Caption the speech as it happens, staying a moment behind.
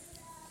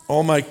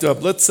All mic'd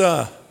up. Let's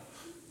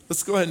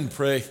go ahead and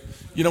pray.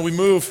 You know, we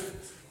move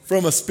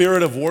from a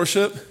spirit of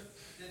worship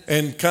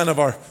and kind of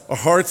our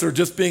hearts are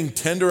just being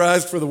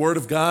tenderized for the word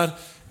of God.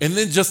 And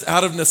then just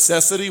out of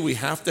necessity, we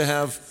have to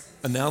have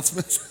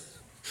announcements.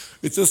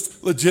 It's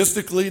just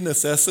logistically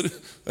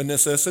a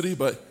necessity,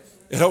 but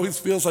it always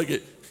feels like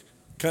it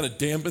kind of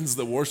dampens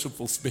the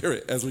worshipful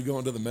spirit as we go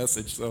into the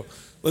message. So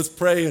let's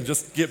pray and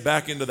just get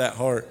back into that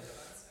heart.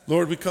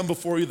 Lord, we come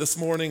before you this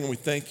morning and we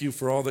thank you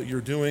for all that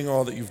you're doing,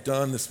 all that you've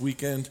done this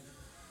weekend.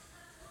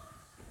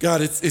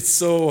 God, it's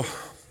so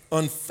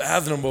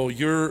unfathomable,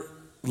 your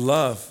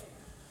love.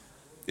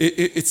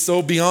 It's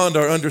so beyond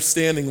our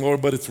understanding,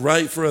 Lord, but it's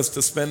right for us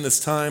to spend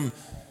this time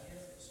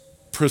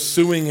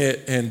pursuing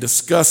it and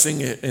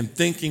discussing it and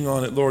thinking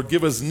on it, Lord.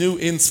 Give us new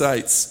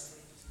insights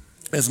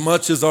as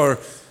much as our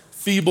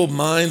feeble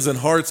minds and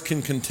hearts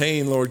can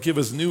contain, Lord. Give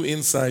us new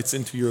insights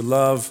into your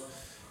love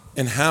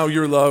and how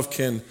your love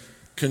can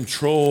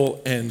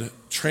control and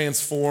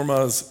transform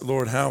us,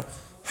 Lord, how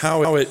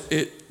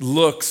it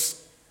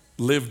looks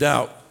lived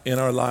out in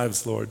our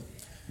lives, Lord.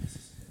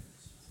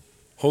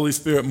 Holy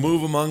Spirit,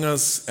 move among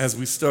us as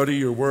we study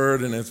your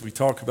word and as we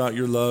talk about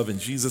your love. In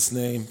Jesus'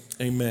 name,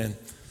 amen.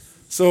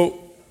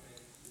 So,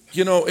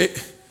 you know,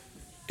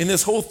 in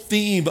this whole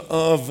theme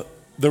of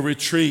the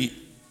retreat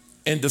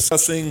and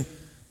discussing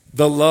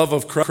the love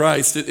of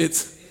Christ,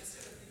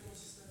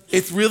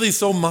 it's really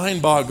so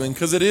mind-boggling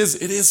because it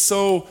is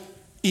so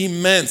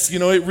immense. You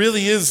know, it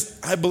really is,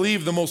 I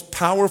believe, the most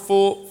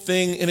powerful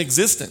thing in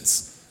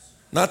existence.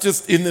 Not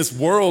just in this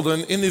world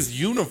and in this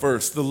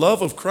universe. The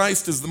love of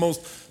Christ is the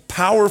most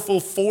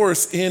powerful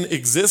force in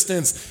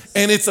existence,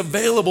 and it's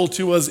available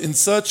to us in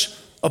such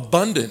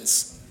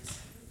abundance.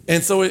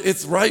 And so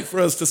it's right for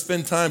us to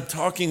spend time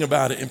talking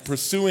about it and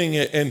pursuing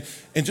it and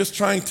just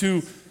trying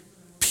to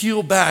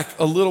peel back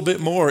a little bit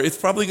more. It's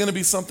probably going to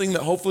be something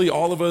that hopefully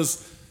all of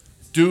us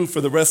do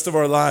for the rest of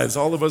our lives,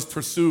 all of us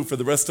pursue for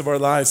the rest of our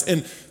lives.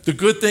 And the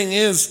good thing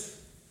is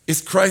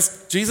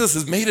Jesus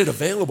has made it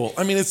available.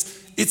 I mean,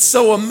 it's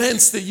so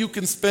immense that you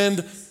can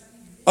spend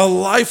a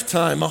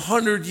lifetime,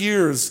 100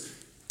 years,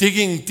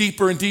 digging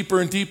deeper and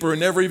deeper and deeper and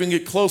never even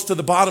get close to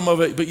the bottom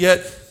of it, but yet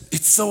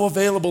it's so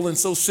available and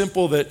so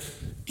simple that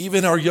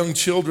even our young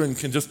children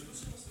can just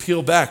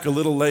peel back a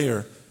little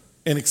layer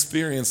and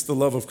experience the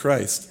love of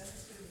Christ.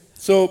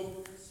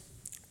 So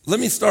let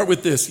me start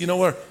with this. You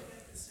know, our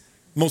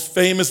most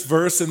famous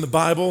verse in the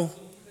Bible,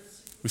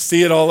 we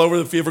see it all over.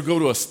 If you ever go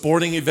to a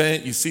sporting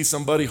event, you see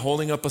somebody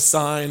holding up a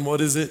sign.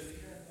 What is it?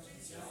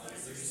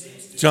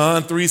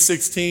 John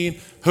 3:16.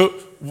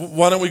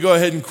 Why don't we go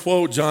ahead and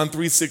quote John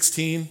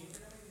 3:16?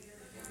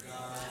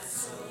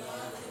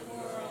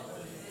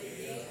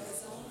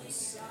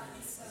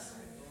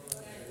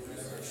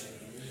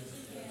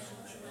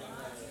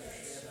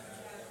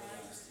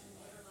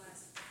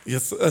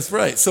 Yes, that's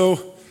right.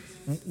 So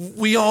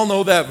we all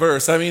know that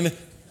verse. I mean,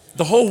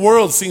 the whole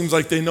world seems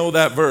like they know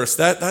that verse.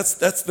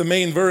 That's the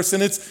main verse,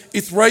 and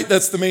it's right.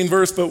 That's the main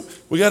verse, but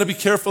we got to be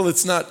careful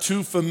it's not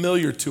too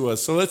familiar to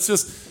us. So let's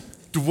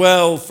just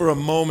dwell for a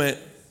moment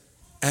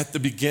at the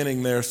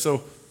beginning there.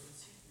 So,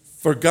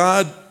 for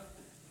God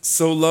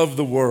so loved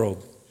the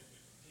world.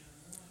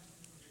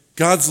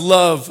 God's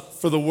love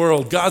for the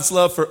world, God's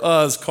love for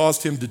us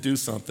caused him to do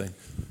something.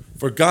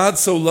 For God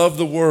so loved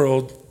the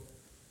world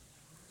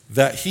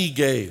that he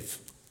gave.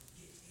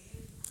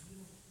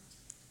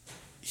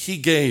 He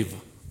gave.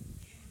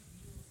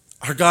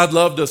 Our God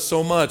loved us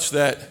so much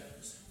that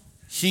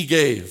he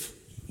gave.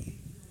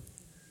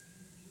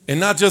 And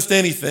not just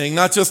anything,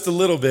 not just a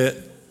little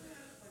bit,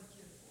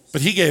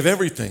 but he gave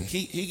everything.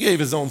 He gave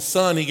his own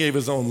son, he gave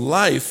his own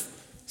life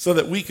so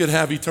that we could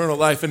have eternal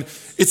life. And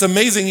it's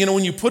amazing, you know,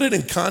 when you put it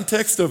in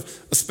context of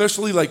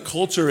especially like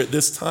culture at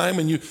this time,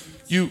 and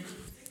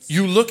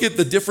you look at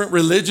the different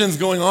religions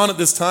going on at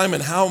this time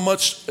and how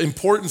much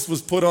importance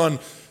was put on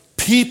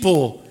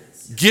people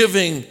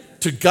giving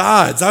to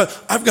gods.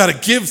 I've got to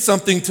give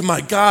something to my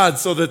God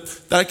so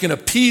that I can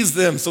appease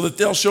them, so that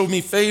they'll show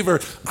me favor.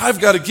 I've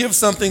got to give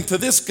something to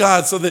this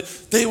God so that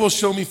they will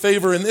show me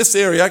favor in this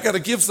area. I've got to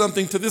give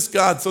something to this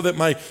God so that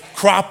my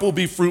crop will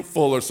be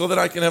fruitful, or so that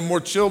I can have more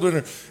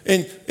children.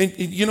 And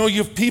you know,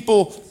 you have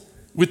people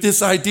with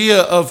this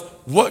idea of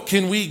what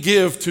can we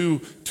give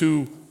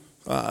to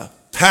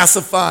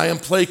pacify and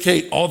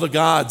placate all the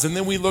gods. And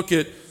then we look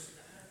at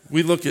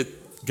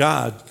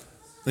God,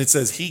 and it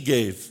says he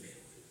gave.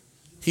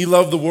 He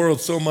loved the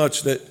world so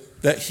much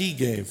that he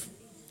gave.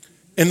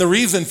 And the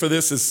reason for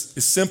this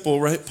is simple,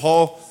 right?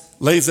 Paul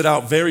lays it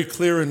out very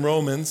clear in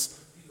Romans.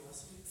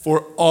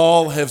 For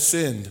all have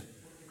sinned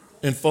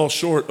and fall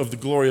short of the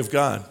glory of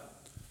God.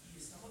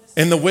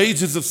 And the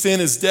wages of sin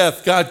is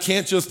death. God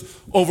can't just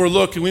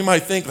overlook. And we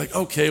might think like,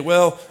 okay,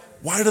 well,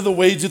 why do the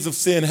wages of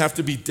sin have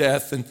to be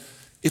death? And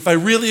if I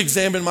really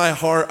examine my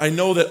heart, I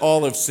know that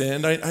all have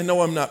sinned. I know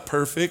I'm not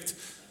perfect.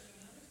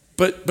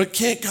 But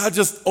can't God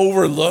just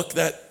overlook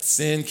that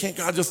sin? Can't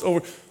God just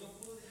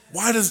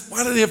why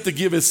did he have to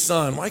give his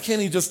son? Why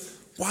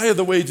are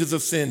the wages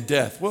of sin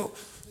death? Well,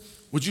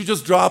 would you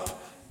just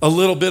drop a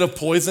little bit of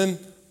poison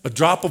a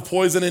drop of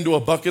poison into a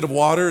bucket of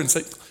water and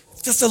say,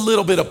 just a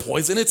little bit of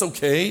poison, it's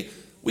okay.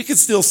 We can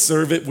still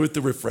serve it with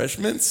the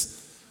refreshments.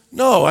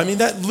 No, I mean,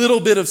 that little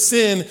bit of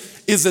sin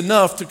is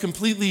enough to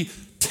completely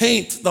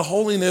taint the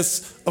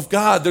holiness of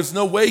God. There's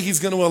no way he's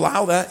going to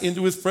allow that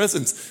into his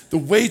presence. The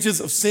wages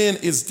of sin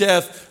is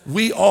death.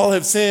 We all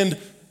have sinned.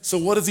 So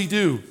what does he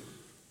do?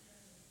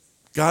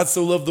 God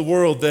so loved the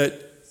world that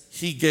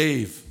he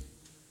gave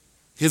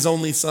his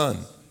only son,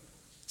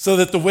 so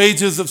that the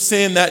wages of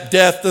sin, that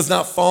death, does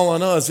not fall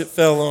on us. It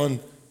fell on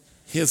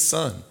his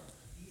son.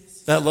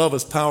 That love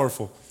is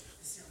powerful.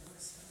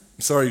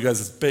 I'm sorry, you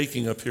guys, it's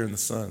baking up here in the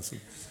sun, so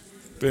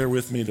bear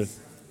with me.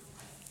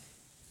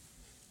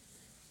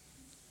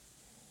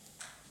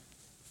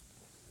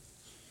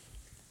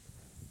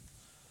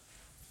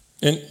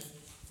 And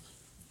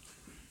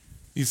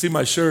you see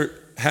my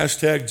shirt,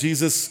 hashtag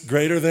Jesus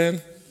greater than?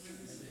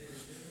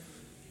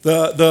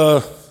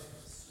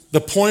 The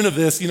point of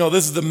this,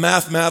 this is the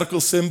mathematical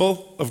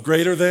symbol of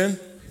greater than.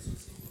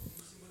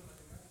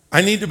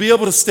 I need to be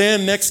able to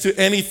stand next to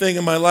anything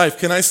in my life.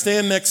 Can I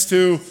stand next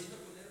to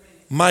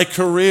my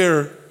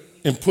career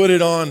and put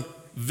it on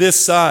this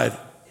side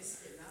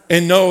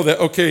and know that,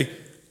 okay,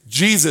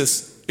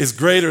 Jesus is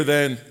greater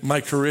than my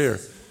career?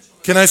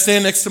 Can I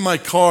stand next to my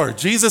car?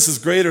 Jesus is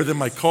greater than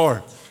my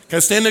car. Can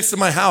I stand next to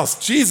my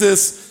house?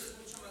 Jesus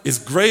is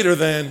greater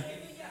than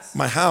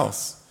my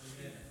house.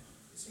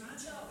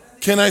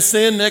 Can I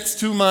stand next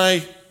to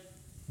my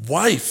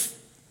wife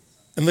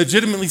and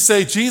legitimately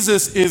say,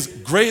 Jesus is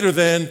greater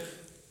than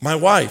my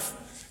wife?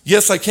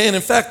 Yes, I can.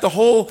 In fact, the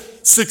whole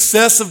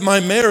success of my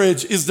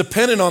marriage is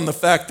dependent on the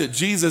fact that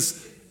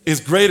Jesus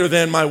is greater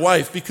than my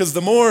wife, because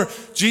the more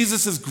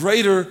Jesus is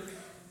greater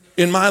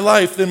in my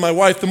life than my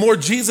wife, the more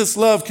Jesus'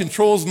 love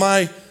controls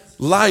my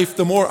life,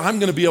 the more I'm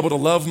going to be able to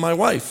love my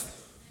wife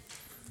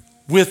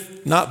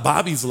with not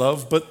Bobby's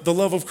love, but the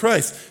love of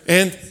Christ.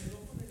 And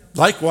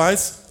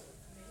likewise,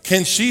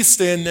 can she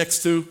stand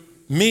next to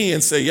me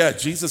and say, yeah,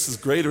 Jesus is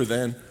greater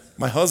than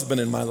my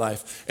husband in my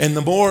life? And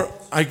the more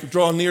I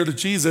draw near to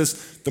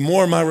Jesus, the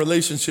more my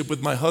relationship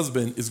with my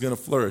husband is going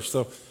to flourish.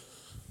 So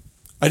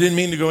I didn't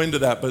mean to go into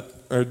that, but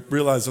I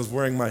realized I was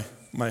wearing my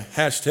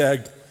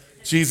hashtag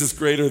Jesus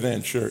greater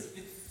than shirt.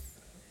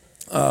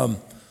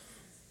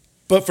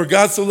 But for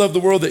God so loved the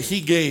world that he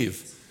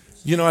gave.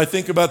 I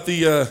think about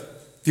the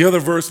other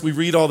verse we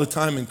read all the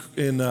time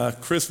in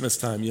Christmas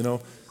time,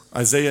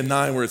 Isaiah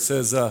 9, where it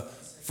says,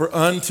 for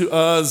unto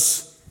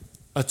us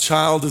a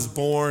child is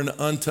born,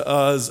 unto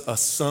us a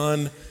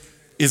son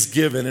is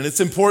given. And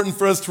it's important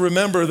for us to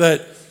remember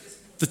that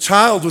the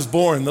child was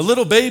born. The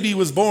little baby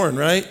was born,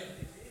 right?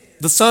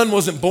 The son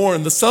wasn't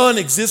born. The son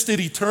existed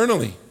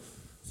eternally.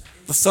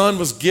 The son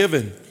was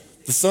given.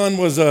 The son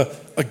was a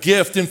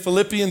gift. In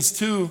Philippians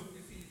 2, am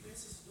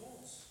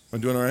I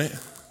doing all right?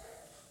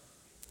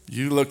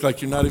 You look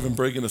like you're not even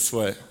breaking a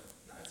sweat.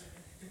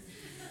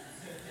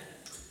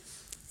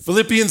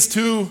 Philippians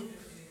 2,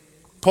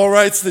 Paul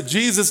writes that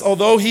Jesus,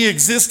 although he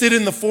existed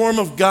in the form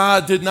of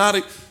God, did not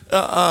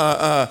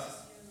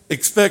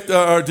expect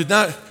or did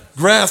not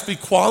grasp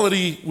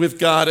equality with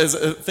God as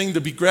a thing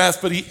to be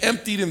grasped, but he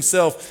emptied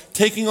himself,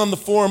 taking on the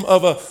form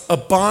of a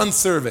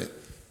bondservant.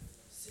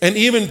 And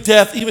even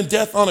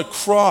death on a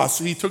cross,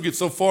 he took it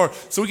so far.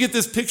 So we get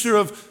this picture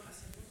of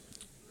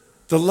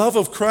the love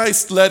of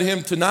Christ led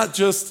him to not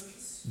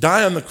just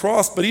die on the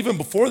cross, but even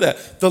before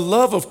that, the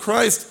love of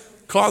Christ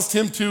caused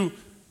him to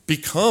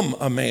become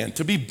a man,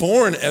 to be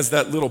born as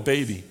that little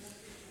baby.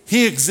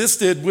 He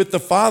existed with the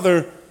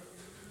Father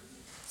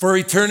for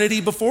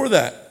eternity before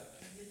that.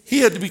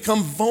 He had to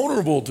become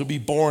vulnerable to be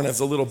born as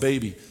a little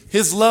baby.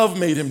 His love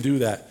made him do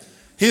that.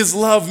 His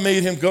love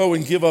made him go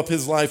and give up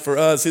his life for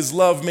us. His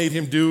love made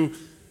him do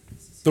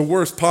the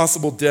worst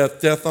possible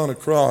death on a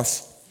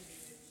cross.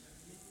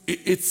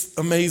 It's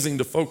amazing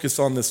to focus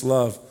on this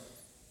love.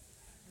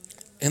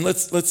 And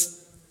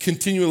let's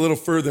continue a little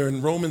further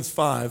in Romans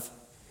 5.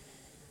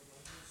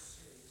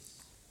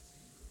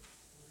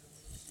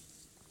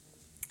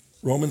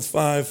 Romans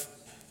 5,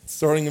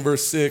 starting in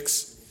verse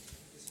 6,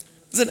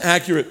 is an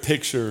accurate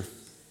picture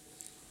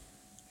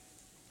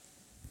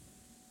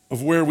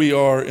of where we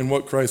are and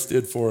what Christ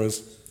did for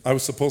us. I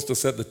was supposed to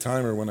set the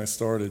timer when I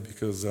started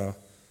because of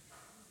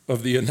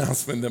the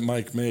announcement that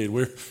Mike made.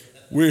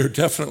 We're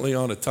definitely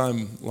on a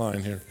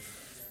timeline here.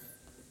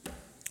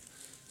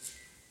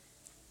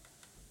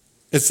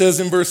 It says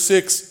in verse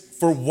 6,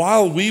 for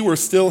while we were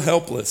still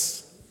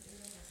helpless,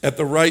 at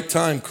the right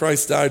time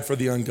Christ died for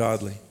the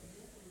ungodly.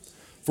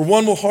 For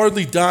one will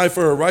hardly die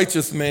for a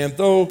righteous man,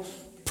 though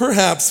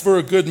perhaps for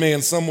a good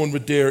man someone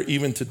would dare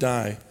even to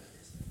die.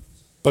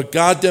 But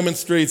God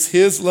demonstrates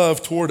his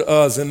love toward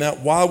us in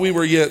that while we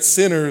were yet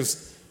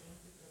sinners,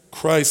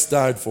 Christ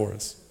died for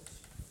us.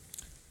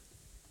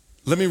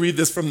 Let me read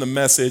this from the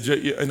Message.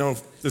 I know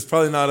there's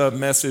probably not a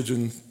message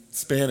in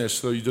Spanish,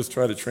 so you just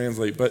try to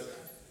translate. But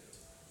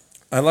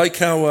I like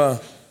how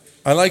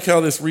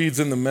this reads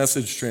in the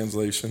Message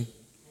translation.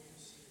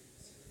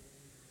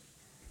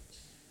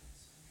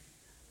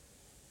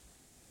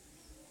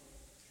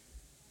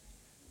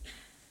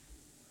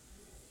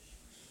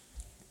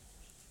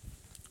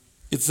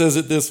 It says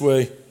it this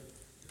way: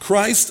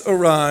 Christ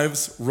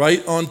arrives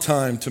right on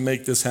time to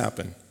make this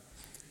happen.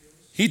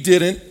 He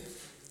didn't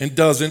and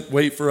doesn't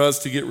wait for us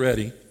to get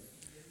ready.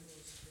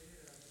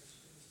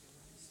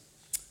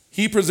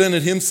 He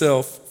presented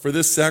himself for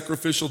this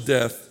sacrificial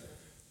death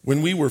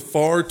when we were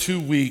far too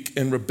weak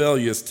and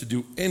rebellious to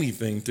do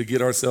anything to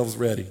get ourselves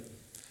ready.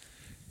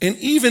 And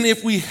even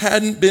if we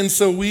hadn't been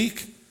so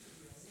weak,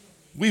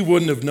 we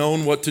wouldn't have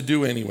known what to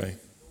do anyway.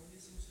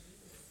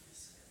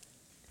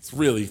 It's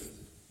really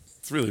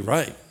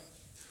right.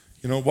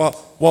 You know,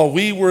 while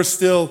we were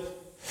still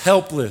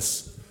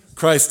helpless,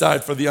 Christ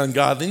died for the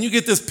ungodly. And you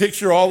get this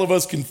picture, all of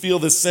us can feel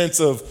this sense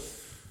of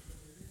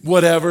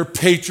whatever,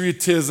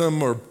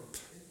 patriotism or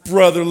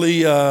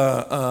brotherly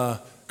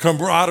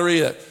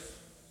camaraderie.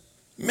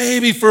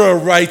 Maybe for a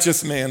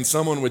righteous man,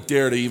 someone would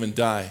dare to even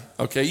die.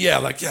 Okay,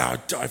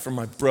 I'd die for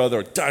my brother,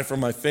 I'd die for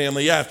my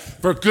family. Yeah,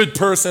 for a good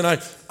person,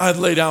 I'd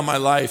lay down my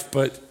life.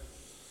 But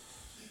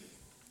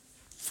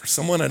for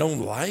someone I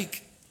don't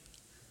like,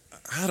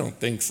 I don't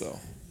think so.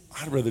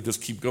 I'd rather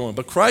just keep going.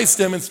 But Christ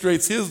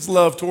demonstrates his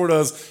love toward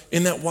us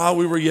in that while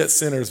we were yet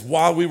sinners,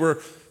 while we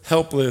were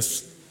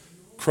helpless,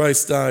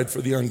 Christ died for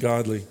the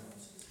ungodly.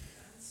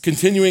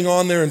 Continuing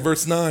on there in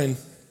verse 9,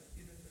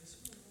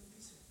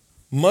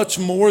 much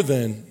more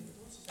then,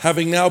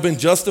 having now been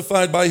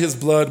justified by his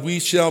blood, we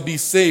shall be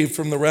saved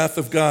from the wrath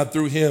of God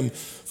through him.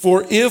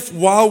 For if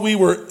while we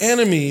were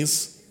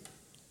enemies,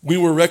 we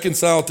were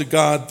reconciled to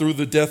God through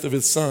the death of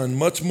his Son,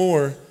 much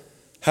more,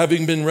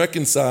 having been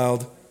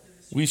reconciled,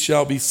 we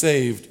shall be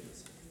saved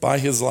by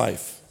his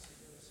life.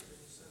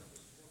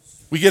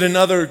 We get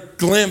another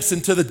glimpse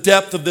into the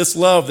depth of this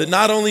love, that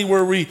not only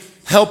were we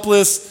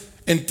helpless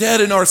and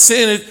dead in our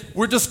sin,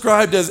 we're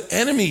described as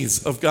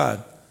enemies of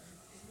God.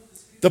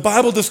 The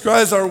Bible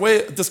describes our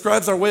way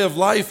of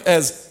life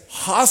as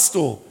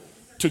hostile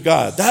to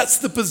God. That's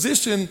the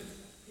position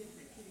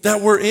that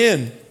we're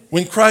in.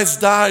 When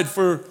Christ died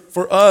for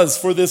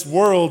us, for this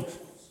world,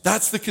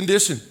 that's the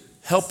condition.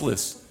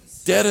 Helpless,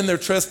 dead in their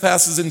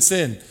trespasses and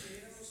sin.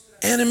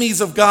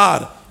 Enemies of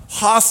God,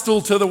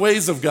 hostile to the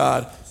ways of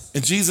God.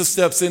 And Jesus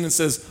steps in and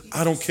says,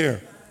 I don't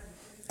care.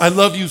 I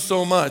love you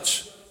so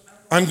much,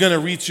 I'm going to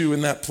reach you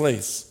in that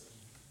place.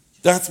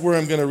 That's where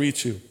I'm going to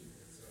reach you.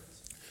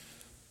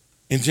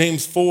 In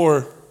James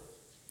 4,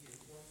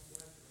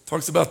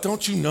 talks about,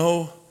 don't you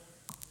know?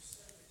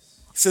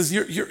 He says,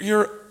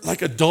 you're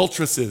like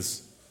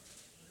adulteresses.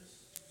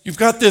 You've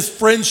got this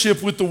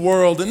friendship with the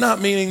world, and not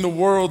meaning the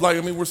world,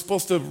 we're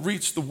supposed to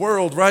reach the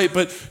world, right?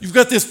 But you've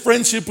got this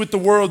friendship with the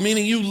world,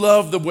 meaning you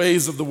love the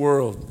ways of the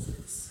world.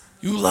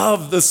 You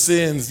love the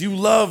sins. You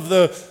love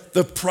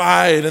the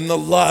pride and the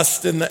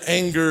lust and the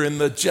anger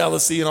and the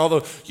jealousy and all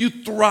those. You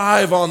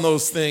thrive on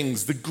those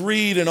things, the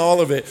greed and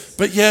all of it.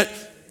 But yet,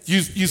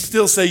 you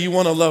still say you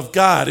want to love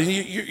God, and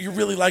you're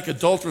really like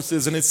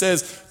adulteresses. And it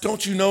says,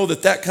 don't you know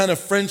that kind of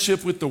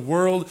friendship with the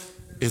world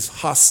is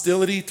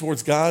hostility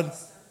towards God?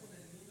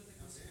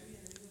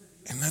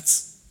 And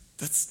that's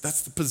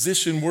the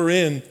position we're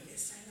in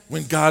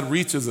when God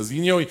reaches us.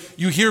 You know,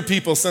 you hear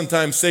people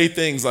sometimes say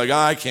things like,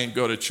 I can't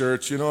go to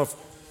church. You know, if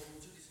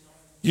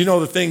you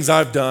know the things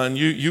I've done,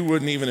 you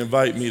wouldn't even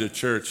invite me to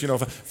church. You know,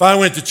 if I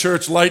went to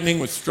church, lightning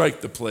would strike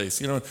the place.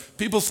 You know,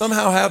 people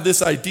somehow have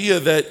this idea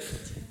that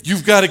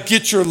you've got to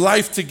get your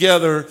life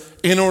together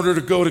in order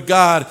to go to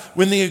God,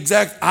 when the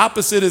exact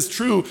opposite is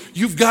true.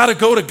 You've got to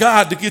go to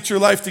God to get your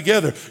life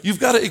together. You've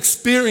got to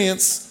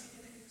experience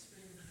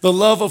the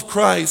love of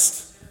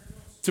Christ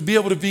to be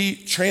able to be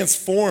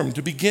transformed,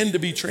 to begin to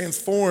be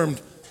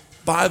transformed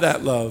by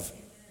that love.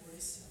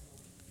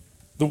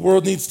 The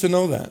world needs to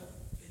know that.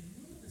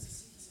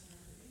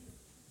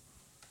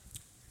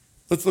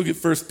 Let's look at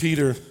 1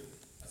 Peter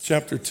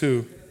chapter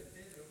 2.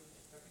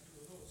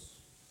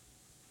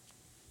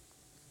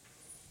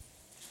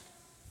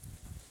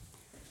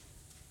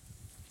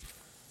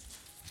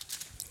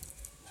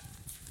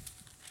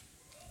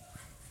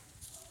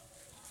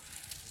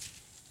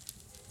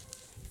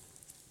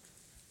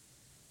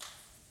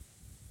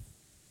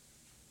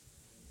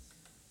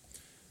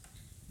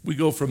 We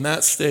go from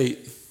that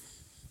state,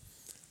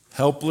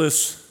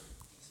 helpless,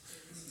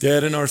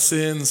 dead in our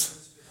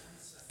sins,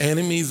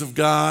 enemies of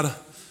God,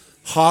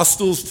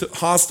 hostile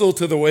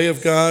to the way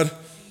of God,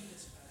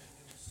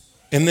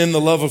 and then the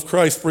love of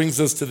Christ brings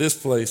us to this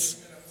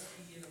place.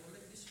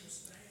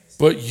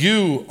 But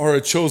you are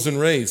a chosen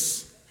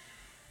race,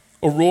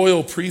 a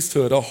royal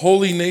priesthood, a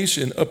holy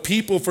nation, a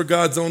people for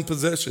God's own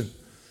possession,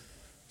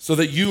 so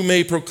that you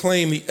may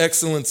proclaim the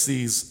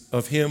excellencies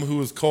of him who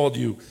has called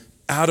you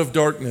out of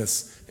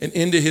darkness and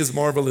into his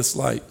marvelous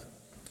light.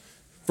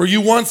 For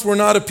you once were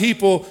not a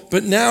people,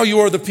 but now you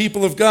are the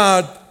people of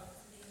God.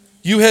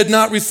 You had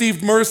not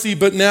received mercy,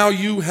 but now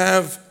you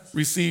have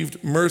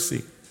received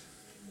mercy.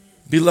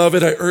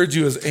 Beloved, I urge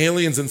you as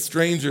aliens and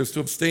strangers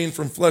to abstain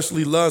from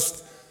fleshly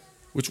lust,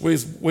 which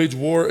wage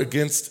war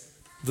against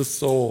the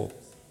soul.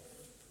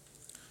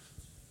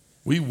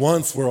 We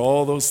once were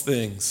all those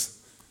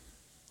things.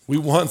 We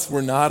once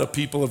were not a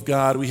people of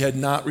God. We had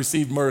not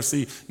received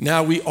mercy.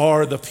 Now we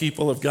are the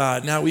people of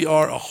God. Now we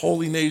are a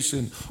holy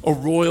nation, a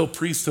royal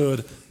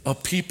priesthood, a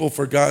people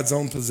for God's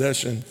own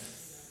possession.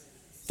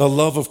 The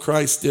love of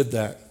Christ did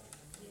that.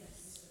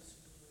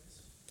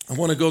 I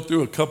want to go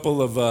through a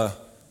couple of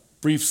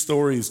brief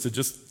stories to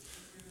just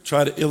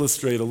try to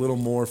illustrate a little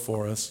more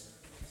for us.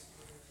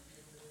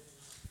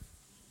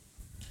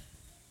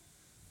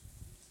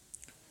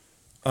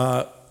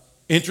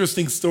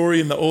 Interesting story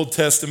in the Old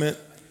Testament.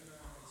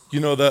 You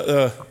know,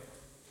 the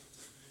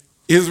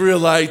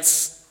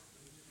Israelites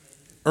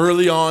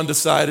early on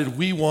decided,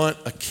 we want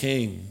a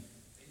king.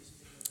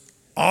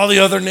 All the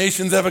other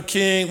nations have a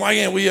king. Why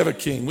can't we have a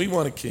king? We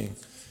want a king.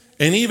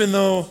 And even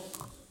though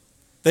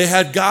they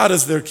had God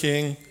as their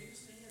king,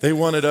 they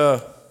wanted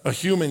a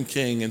human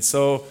king. And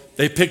so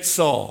they picked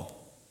Saul.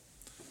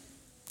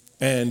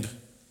 And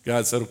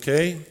God said,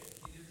 okay.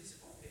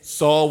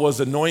 Saul was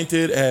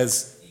anointed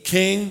as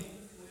king.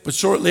 But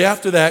shortly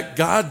after that,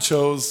 God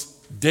chose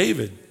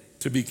David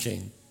to be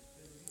king.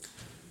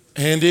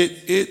 And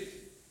it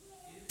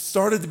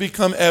started to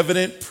become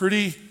evident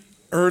pretty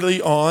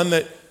early on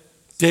that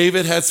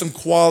David had some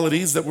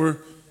qualities that were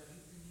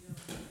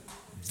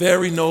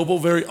very noble,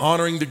 very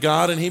honoring to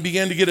God, and he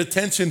began to get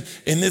attention,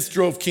 and this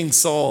drove King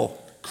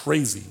Saul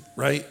crazy,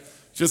 right?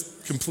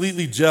 Just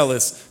completely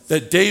jealous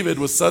that David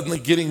was suddenly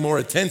getting more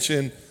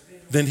attention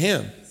than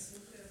him.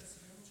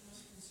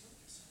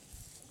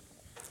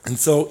 And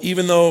so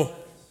even though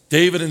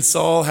David and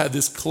Saul had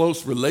this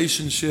close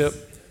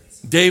relationship,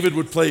 David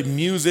would play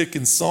music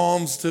and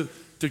psalms to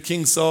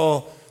King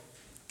Saul.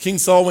 King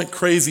Saul went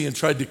crazy and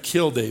tried to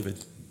kill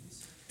David.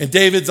 And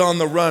David's on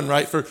the run,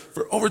 right? For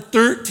over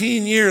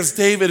 13 years,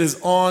 David is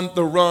on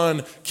the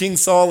run. King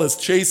Saul is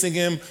chasing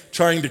him,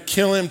 trying to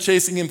kill him,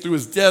 chasing him through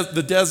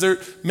the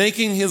desert,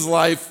 making his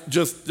life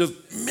just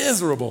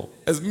miserable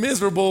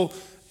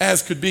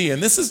as could be.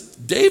 And this is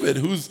David,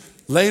 who's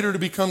later to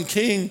become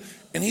king,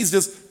 and he's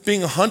just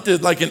being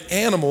hunted like an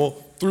animal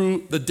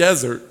through the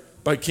desert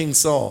by King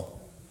Saul.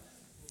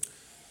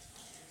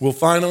 Well,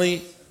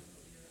 finally,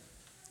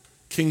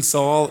 King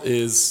Saul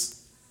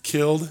is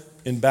killed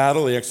in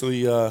battle. He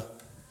actually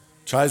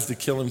tries to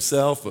kill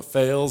himself, but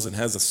fails and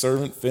has a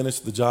servant finish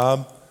the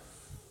job.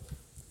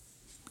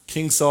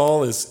 King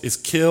Saul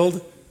is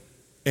killed,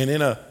 and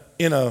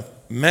in a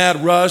mad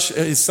rush,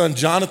 his son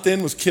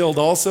Jonathan was killed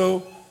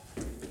also.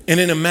 And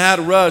in a mad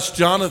rush,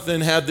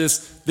 Jonathan had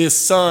this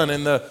son,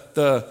 and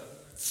the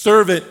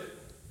servant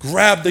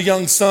grabbed the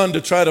young son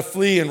to try to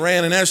flee and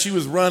ran. And as she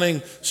was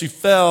running, she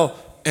fell,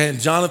 and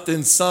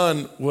Jonathan's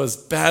son was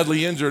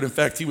badly injured. In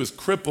fact, he was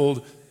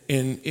crippled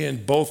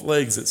in both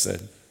legs, it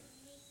said.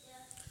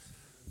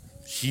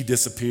 He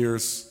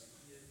disappears,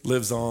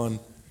 lives on.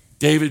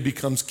 David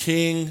becomes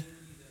king,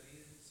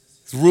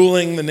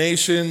 ruling the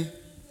nation.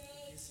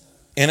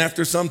 And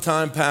after some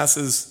time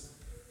passes,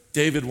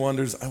 David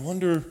wonders, I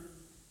wonder,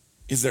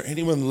 is there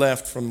anyone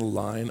left from the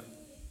line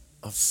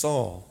of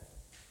Saul?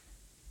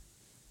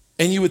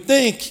 And you would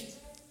think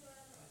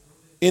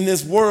in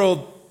this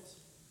world,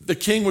 the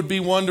king would be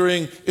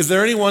wondering, is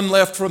there anyone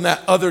left from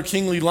that other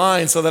kingly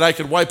line so that I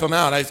could wipe him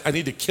out? I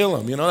need to kill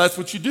him. You know, that's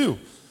what you do.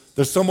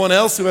 There's someone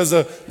else who has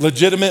a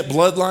legitimate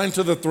bloodline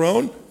to the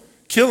throne,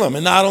 kill him.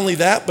 And not only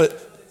that,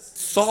 but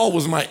Saul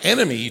was my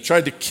enemy. He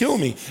tried to kill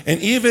me.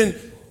 And even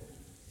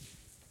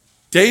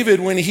David,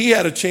 when he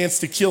had a chance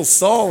to kill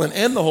Saul and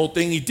end the whole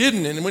thing, he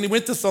didn't. And when he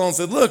went to Saul and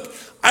said, look,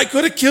 I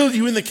could have killed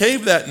you in the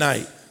cave that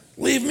night.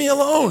 Leave me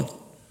alone.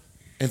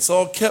 And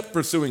Saul kept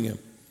pursuing him.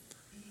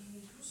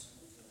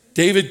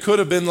 David could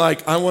have been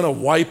like, I want to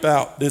wipe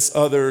out this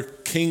other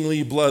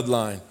kingly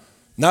bloodline.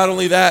 Not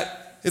only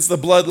that, it's the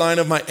bloodline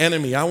of my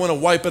enemy. I want to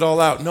wipe it all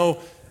out. No,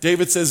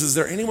 David says, is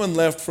there anyone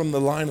left from the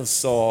line of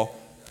Saul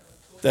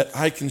that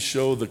I can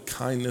show the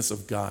kindness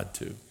of God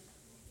to?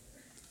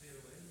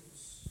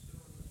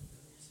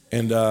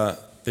 And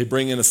they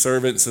bring in a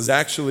servant and says,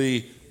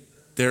 actually,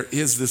 there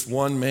is this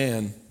one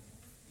man.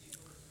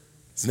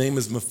 His name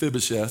is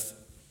Mephibosheth.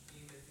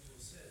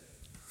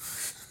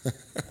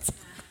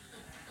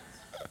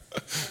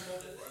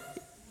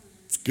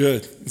 It's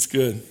good. It's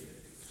good.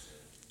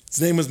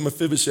 His name was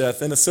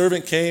Mephibosheth. And a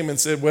servant came and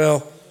said,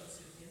 well,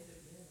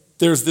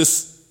 there's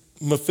this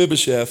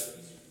Mephibosheth.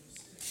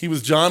 He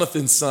was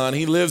Jonathan's son.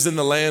 He lives in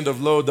the land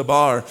of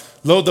Lo-Debar.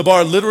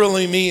 Lo-Debar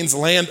literally means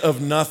land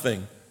of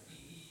nothing.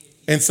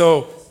 And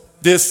so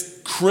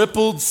this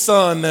crippled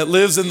son that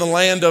lives in the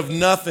land of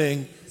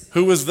nothing,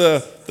 who was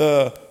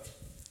the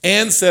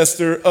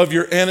ancestor of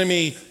your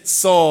enemy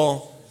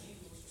Saul,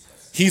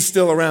 he's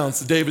still around.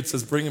 So David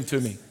says, bring him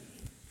to me.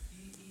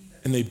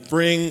 And they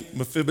bring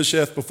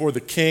Mephibosheth before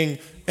the king,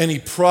 and he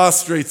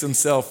prostrates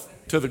himself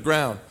to the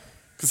ground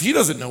because he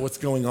doesn't know what's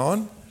going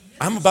on.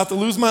 I'm about to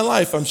lose my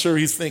life, I'm sure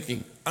he's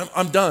thinking.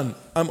 I'm done.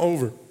 I'm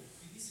over.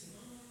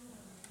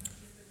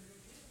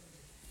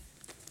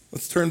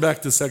 Let's turn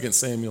back to 2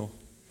 Samuel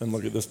and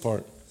look at this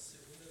part.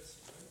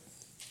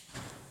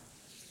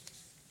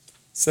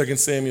 2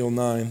 Samuel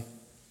 9.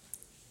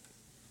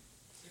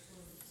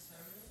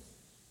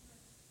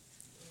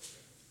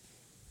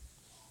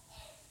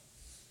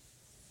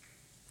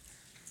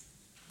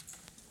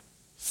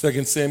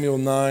 2 Samuel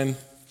 9,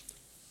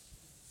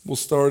 we'll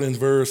start in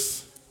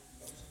verse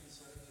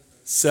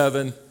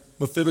 7.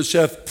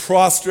 Mephibosheth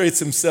prostrates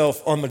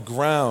himself on the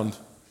ground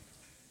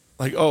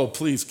like, oh,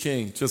 please,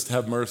 king, just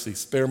have mercy,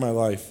 spare my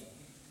life.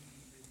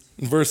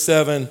 In verse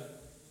 7,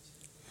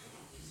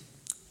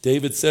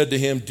 David said to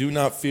him, do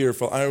not fear,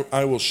 for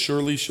I will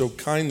surely show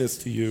kindness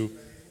to you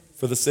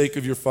for the sake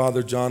of your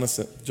father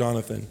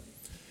Jonathan,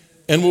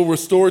 and will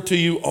restore to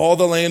you all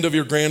the land of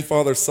your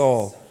grandfather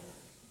Saul,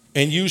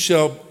 and you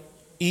shall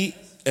eat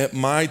at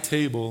my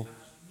table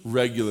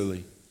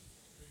regularly.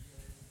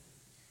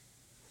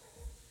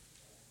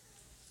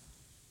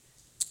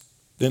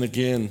 Then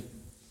again,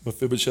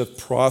 Mephibosheth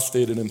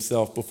prostrated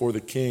himself before the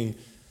king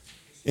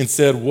and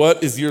said,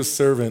 what is your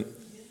servant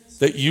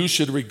that you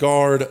should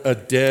regard a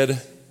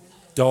dead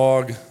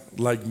dog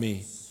like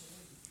me?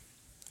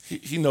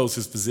 He knows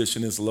his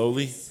position is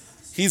lowly.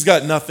 He's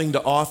got nothing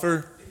to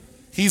offer.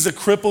 He's a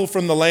cripple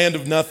from the land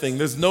of nothing.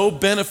 There's no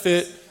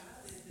benefit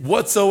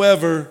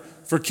whatsoever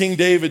for King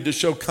David to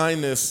show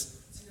kindness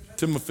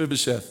to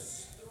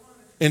Mephibosheth.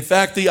 In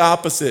fact, the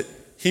opposite.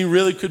 He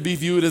really could be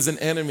viewed as an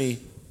enemy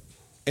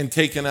and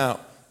taken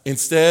out.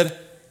 Instead,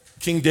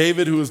 King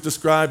David, who is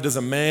described as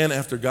a man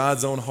after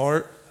God's own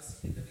heart,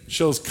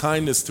 shows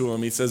kindness to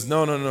him. He says,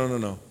 no.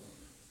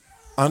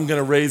 I'm going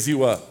to raise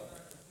you up.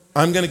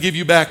 I'm going to give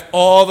you back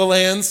all the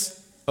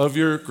lands of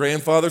your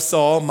grandfather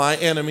Saul, my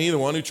enemy, the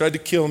one who tried to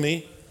kill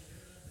me.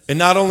 And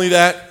not only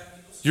that,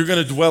 you're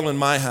going to dwell in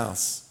my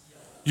house.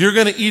 You're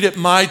going to eat at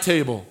my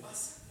table.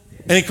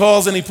 And he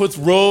calls and he puts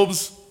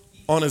robes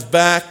on his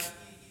back.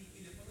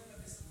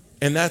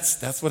 And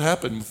that's what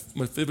happened.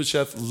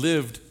 Mephibosheth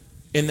lived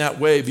in that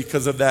way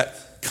because of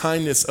that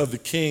kindness of the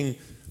king,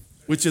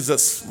 which is a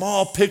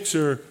small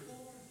picture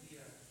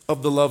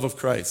of the love of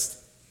Christ.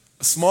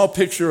 A small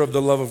picture of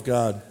the love of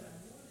God.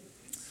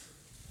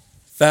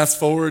 Fast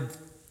forward,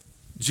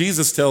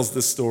 Jesus tells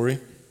this story.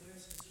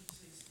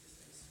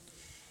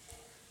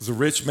 There's a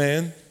rich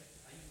man.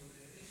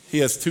 He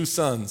has 2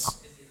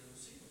 sons.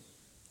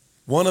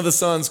 One of the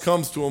sons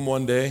comes to him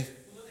one day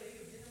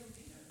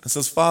and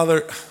says,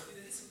 Father,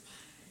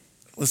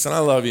 listen, I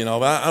love you,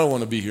 but I don't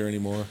want to be here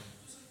anymore.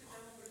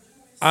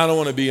 I don't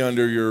want to be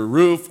under your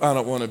roof. I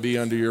don't want to be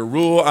under your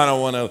rule. I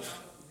don't want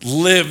to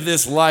live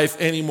this life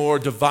anymore.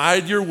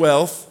 Divide your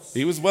wealth.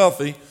 He was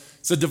wealthy.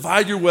 So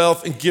divide your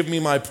wealth and give me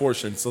my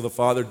portion. So the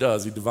father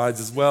does. He divides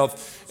his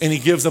wealth and he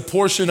gives a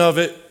portion of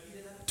it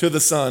to the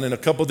son. And a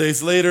couple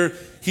days later,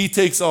 he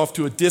takes off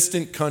to a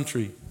distant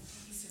country.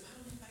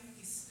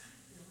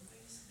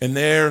 And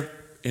there,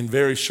 in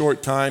very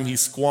short time, he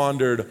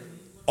squandered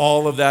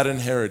all of that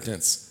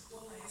inheritance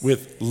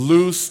with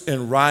loose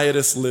and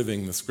riotous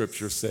living, the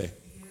scriptures say.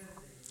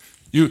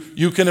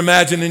 You can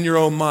imagine in your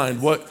own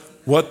mind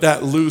what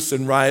that loose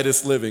and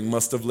riotous living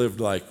must have looked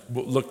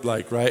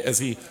like, right? As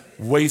he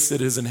wasted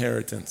his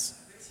inheritance.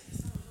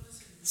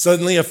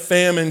 Suddenly a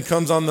famine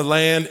comes on the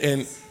land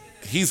and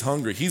he's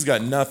hungry. He's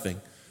got nothing.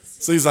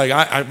 So he's like,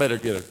 I better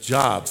get a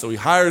job. So he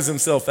hires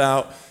himself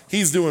out.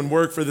 He's doing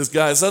work for this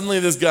guy. Suddenly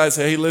this guy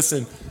says, hey,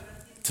 listen,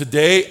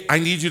 today I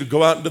need you to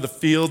go out into the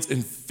fields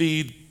and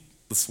feed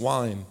the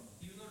swine,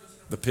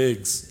 the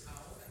pigs.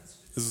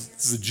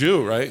 This is a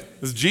Jew, right?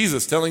 This is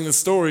Jesus telling this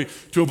story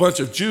to a bunch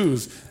of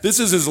Jews. This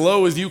is as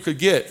low as you could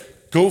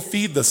get. Go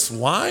feed the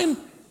swine?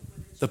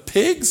 The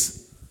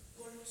pigs?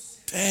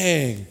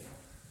 Dang.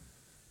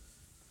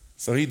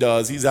 So he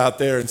does. He's out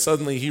there, and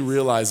suddenly he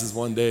realizes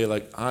one day,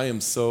 like, I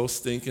am so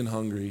stinking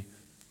hungry.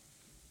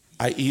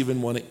 I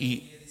even want to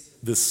eat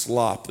this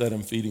slop that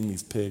I'm feeding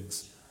these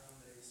pigs.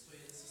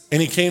 And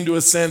he came to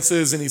his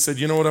senses, and he said,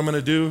 you know what I'm going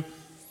to do?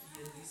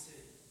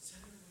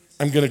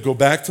 I'm going to go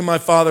back to my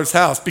father's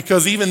house,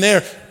 because even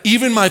there,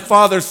 even my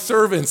father's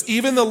servants,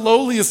 even the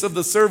lowliest of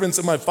the servants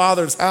in my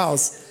father's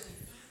house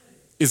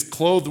is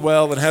clothed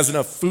well and has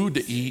enough food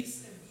to eat.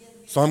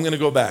 So I'm going to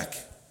go back.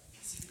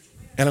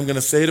 And I'm going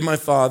to say to my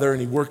father, and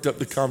he worked up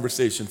the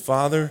conversation,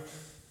 Father,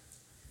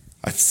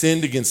 I've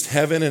sinned against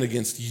heaven and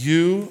against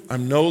you.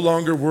 I'm no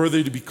longer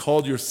worthy to be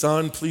called your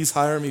son. Please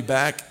hire me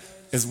back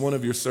as one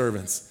of your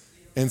servants.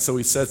 And so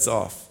he sets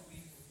off.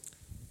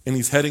 And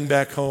he's heading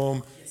back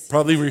home,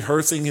 probably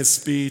rehearsing his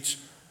speech,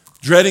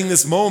 dreading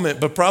this moment,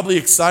 but probably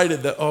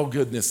excited that, oh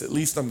goodness, at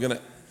least I'm going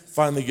to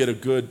finally get a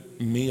good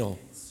meal.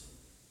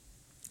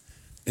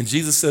 And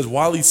Jesus says,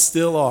 while he's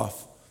still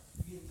off,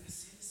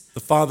 the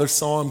father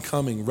saw him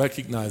coming,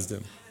 recognized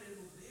him.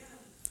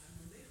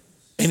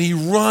 And he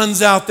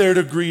runs out there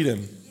to greet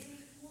him.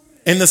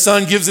 And the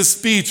son gives his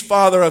speech,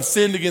 Father, I've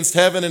sinned against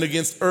heaven and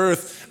against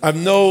earth.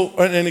 And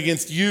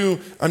against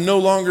you. I'm no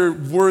longer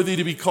worthy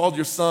to be called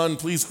your son.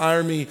 Please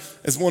hire me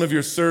as one of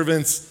your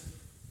servants.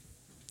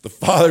 The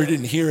father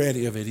didn't hear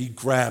any of it. He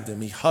grabbed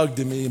him. He hugged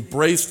him. He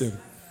embraced him.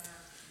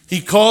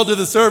 He called to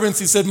the servants.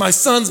 He said, my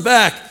son's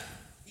back.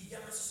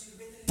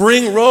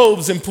 Bring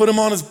robes and put him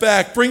on his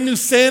back. Bring new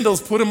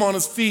sandals, put him on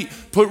his feet.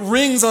 Put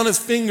rings on his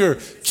finger.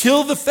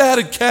 Kill the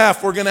fatted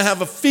calf. We're going to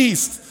have a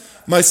feast.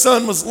 My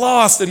son was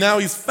lost and now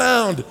he's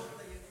found.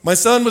 My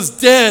son was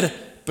dead,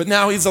 but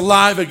now he's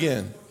alive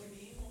again.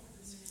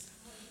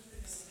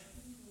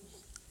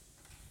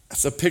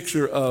 That's a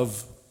picture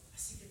of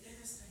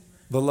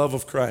the love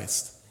of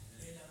Christ.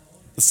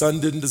 The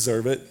Son didn't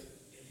deserve it.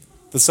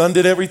 The Son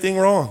did everything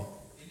wrong.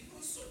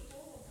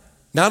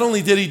 Not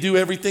only did he do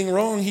everything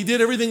wrong, he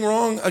did everything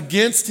wrong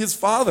against his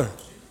Father.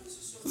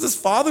 It was his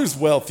Father's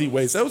wealthy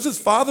ways. That was his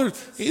Father.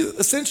 He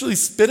essentially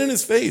spit in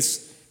his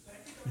face.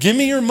 Give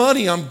me your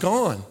money, I'm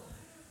gone.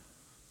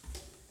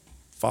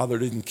 Father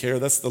didn't care.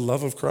 That's the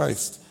love of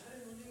Christ.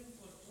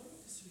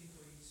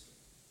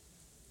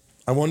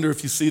 I wonder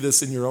if you see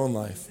this in your own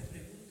life.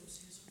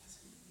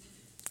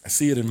 I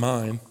see it in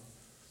mine.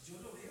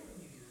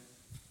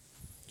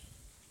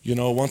 You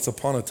know, once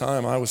upon a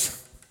time, I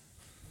was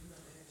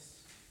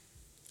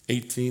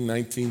 18,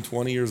 19,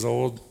 20 years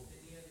old.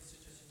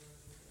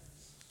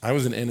 I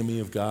was an enemy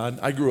of God.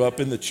 I grew up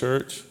in the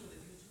church.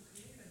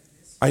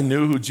 I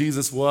knew who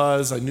Jesus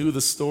was. I knew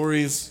the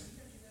stories.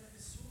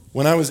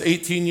 When I was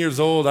 18 years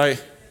old, I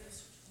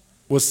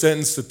was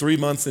sentenced to 3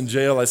 months in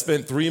jail. I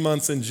spent 3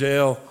 months in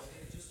jail.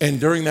 And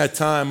during that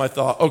time, I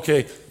thought,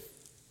 okay,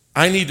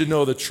 I need to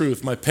know the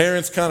truth. My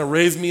parents kind of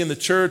raised me in the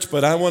church,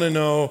 but I want to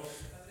know,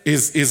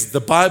 is the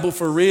Bible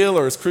for real,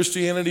 or is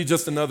Christianity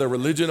just another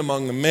religion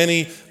among the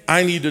many?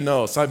 I need to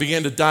know. So I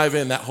began to dive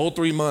in. That whole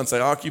 3 months, I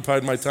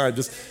occupied my time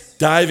just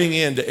diving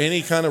into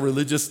any kind of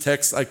religious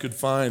text I could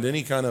find,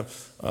 any kind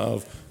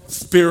of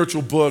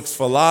spiritual books,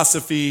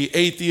 philosophy,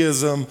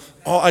 atheism.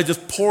 I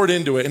just poured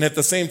into it. And at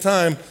the same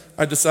time,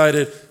 I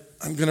decided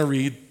I'm going to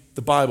read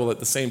the Bible at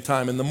the same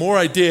time. And the more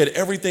I did,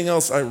 everything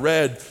else I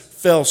read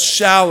fell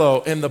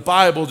shallow, and the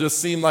Bible just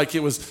seemed like it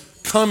was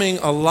coming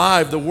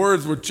alive. The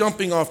words were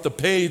jumping off the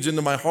page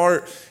into my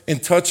heart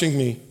and touching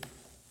me.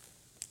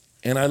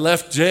 And I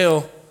left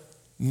jail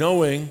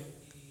knowing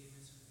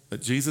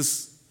that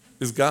Jesus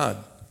is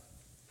God,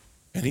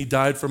 and he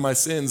died for my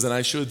sins, and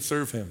I should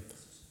serve him.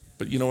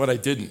 But you know what? I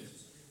didn't.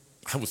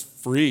 I was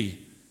free,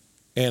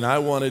 and I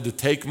wanted to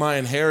take my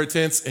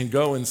inheritance and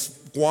go and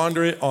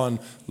squander it on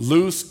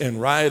loose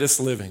and riotous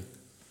living.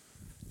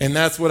 And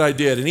that's what I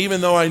did. And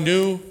even though I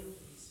knew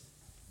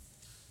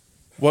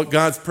what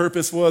God's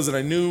purpose was and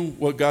I knew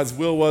what God's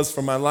will was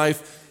for my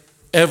life,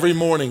 every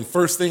morning,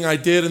 first thing I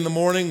did in the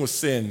morning was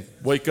sin.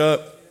 Wake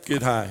up,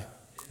 get high.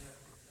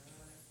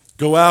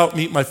 Go out,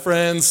 meet my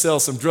friends, sell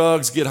some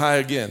drugs, get high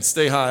again.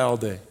 Stay high all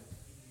day.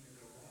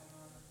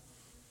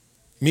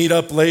 Meet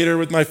up later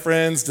with my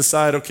friends,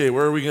 decide, okay,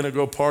 where are we going to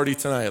go party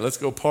tonight? Let's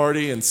go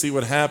party and see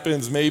what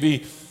happens.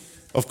 Maybe,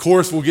 of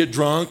course, we'll get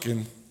drunk,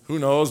 and who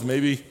knows,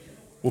 maybe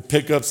we'll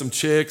pick up some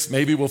chicks.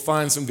 Maybe we'll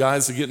find some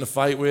guys to get in a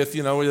fight with.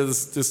 You know,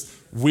 this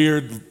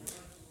weird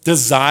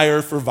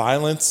desire for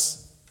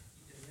violence.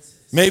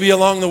 Maybe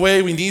along the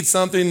way we need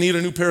something, need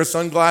a new pair of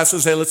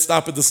sunglasses. Hey, let's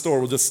stop at the store.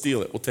 We'll just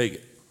steal it. We'll take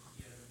it.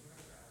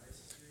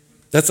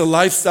 That's a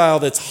lifestyle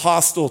that's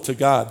hostile to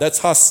God. That's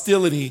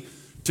hostility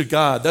to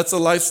God. That's a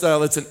lifestyle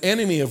that's an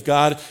enemy of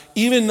God,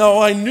 even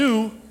though I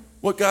knew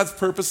what God's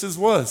purposes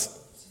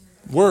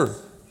were.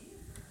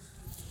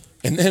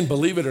 And then,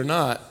 believe it or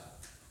not,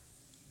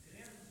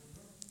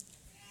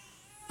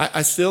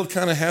 I still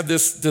kind of had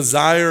this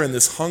desire and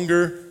this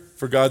hunger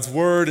for God's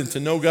word and to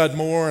know God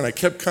more, and I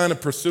kept kind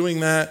of pursuing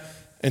that,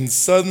 and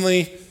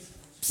suddenly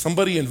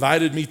somebody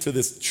invited me to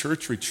this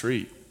church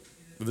retreat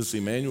with this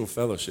Emmanuel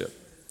Fellowship.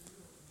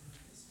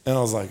 And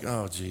I was like,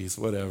 oh, geez,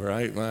 whatever.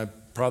 I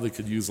probably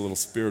could use a little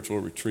spiritual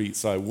retreat,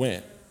 so I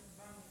went.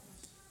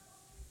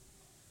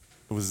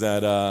 It was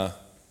at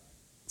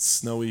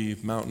Snow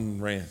Mountain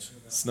Ranch.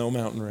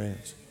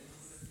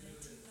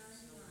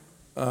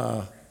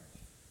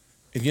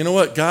 And you know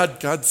what?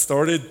 God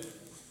started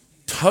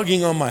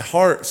tugging on my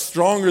heart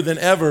stronger than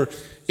ever.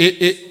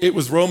 It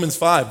was Romans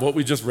 5, what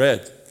we just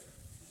read.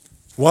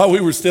 While we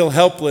were still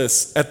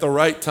helpless, at the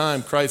right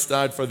time, Christ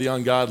died for the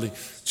ungodly.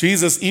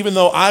 Jesus, even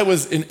though I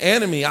was an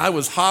enemy, I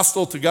was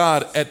hostile to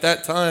God at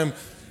that time,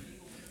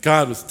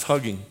 God was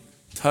tugging.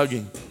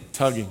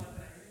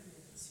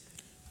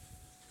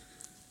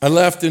 I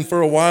left, and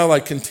for a while I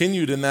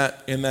continued in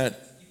that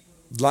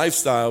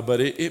lifestyle,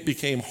 but it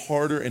became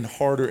harder and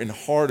harder and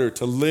harder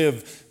to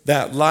live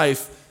that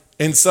life.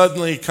 And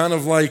suddenly, kind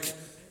of like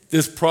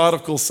this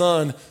prodigal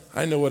son,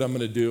 I know what I'm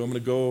going to do. I'm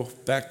going to go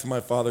back to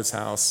my father's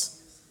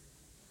house,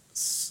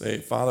 say,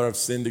 Father, I've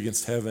sinned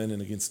against heaven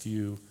and against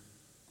you.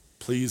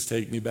 Please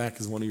take me back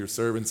as one of your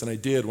servants. And I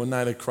did. One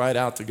night I cried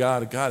out to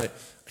God, I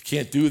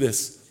can't do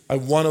this. I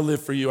want to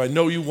live for you. I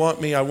know you want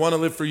me. I want to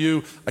live for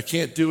you. I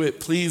can't do it.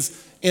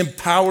 Please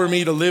empower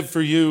me to live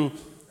for you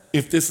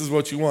if this is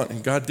what you want.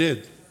 And God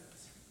did.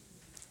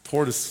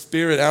 Poured his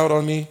Spirit out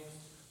on me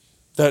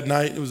that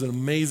night. It was an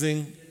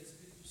amazing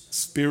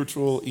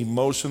spiritual,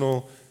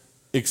 emotional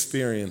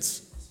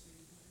experience.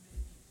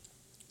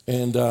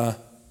 And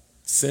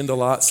sinned a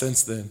lot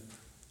since then.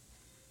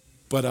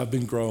 But I've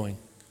been growing.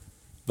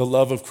 The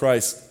love of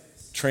Christ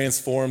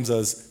transforms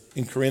us.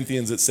 In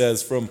Corinthians it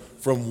says, from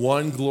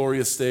one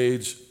glorious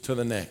stage to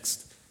the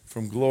next.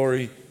 From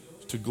glory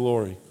to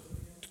glory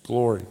to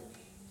glory.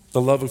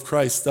 The love of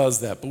Christ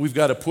does that. But we've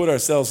got to put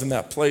ourselves in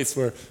that place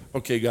where,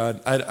 okay,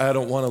 God, I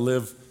don't want to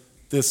live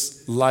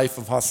this life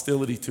of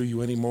hostility to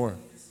you anymore.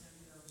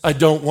 I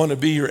don't want to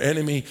be your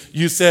enemy.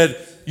 You said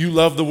you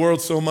love the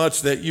world so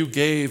much that you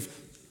gave.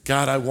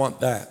 God, I want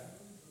that.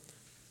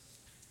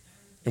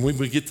 And when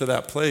we get to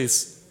that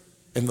place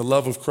and the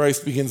love of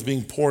Christ begins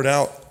being poured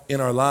out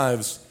in our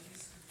lives,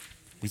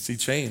 we see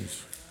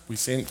change. We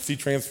see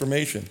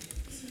transformation.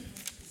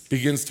 It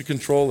begins to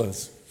control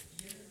us.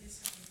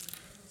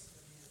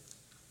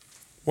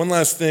 One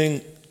last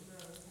thing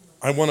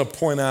I want to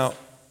point out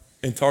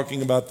in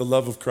talking about the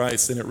love of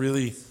Christ, and it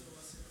really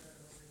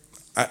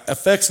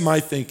affects my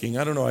thinking.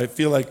 I don't know, I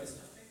feel like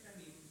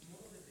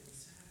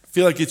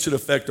it should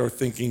affect our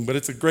thinking, but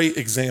it's a great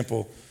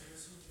example.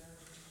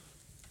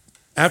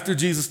 After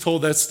Jesus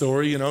told that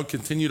story,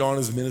 continued on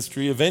his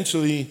ministry,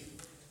 eventually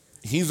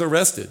he's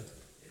arrested.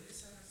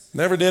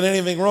 Never did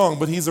anything wrong,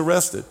 but he's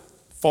arrested.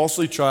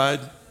 Falsely tried,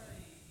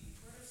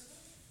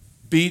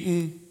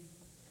 beaten,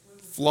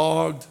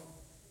 flogged,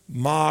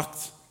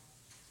 mocked,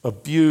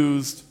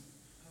 abused,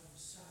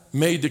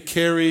 made to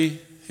carry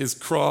his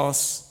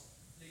cross,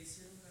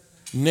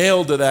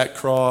 nailed to that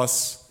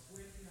cross.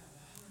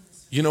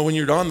 When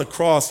you're on the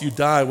cross, you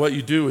die. What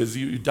you do is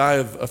you die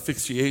of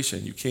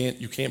asphyxiation. You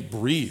can't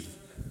breathe.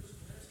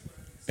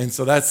 And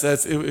so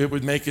it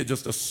would make it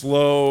just a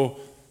slow,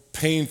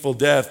 painful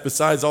death.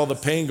 Besides all the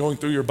pain going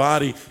through your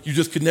body, you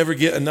just could never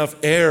get enough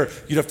air.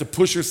 You'd have to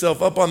push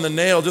yourself up on the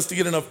nail just to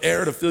get enough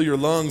air to fill your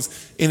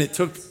lungs. And it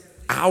took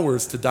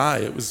hours to die.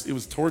 It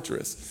was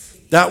torturous.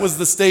 That was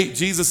the state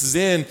Jesus is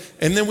in.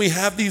 And then we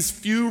have these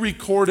few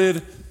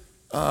recorded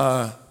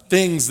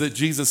things that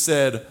Jesus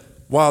said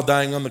while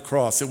dying on the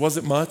cross. It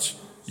wasn't much.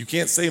 You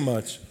can't say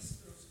much.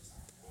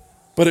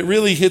 But it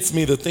really hits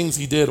me, the things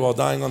he did while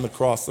dying on the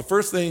cross. The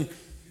first thing,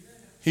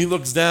 he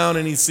looks down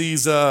and he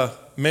sees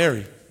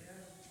Mary,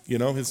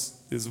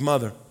 his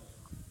mother.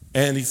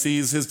 And he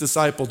sees his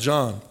disciple,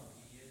 John.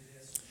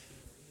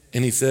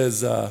 And he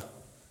says,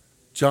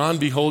 John,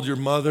 behold your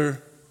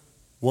mother.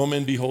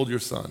 Woman, behold your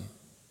son.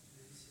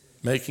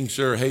 Making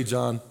sure, hey,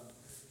 John,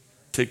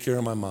 take care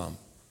of my mom.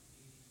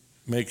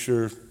 Make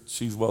sure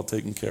she's well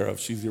taken care of.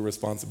 She's your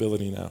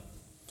responsibility now.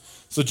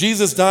 So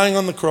Jesus, dying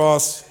on the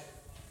cross,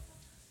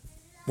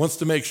 wants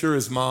to make sure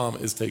his mom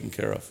is taken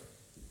care of.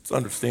 It's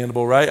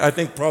understandable, right? I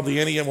think probably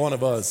any one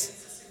of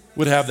us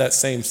would have that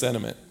same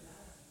sentiment.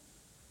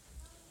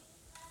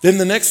 Then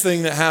the next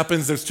thing that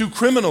happens, there's two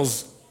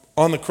criminals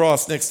on the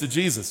cross next to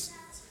Jesus.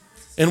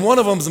 And one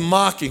of them's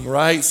mocking,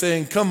 right?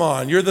 Saying, come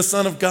on, you're the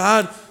Son of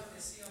God.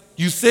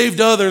 You saved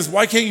others.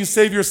 Why can't you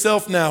save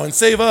yourself now and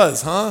save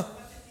us, huh?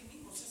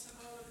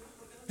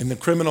 And the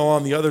criminal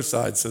on the other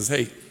side says,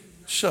 hey,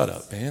 shut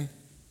up, man.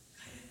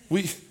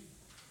 We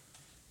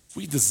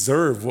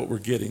deserve what we're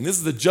getting. This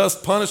is the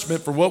just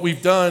punishment for what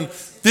we've done.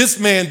 This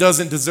man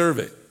doesn't deserve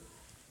it.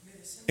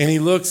 And he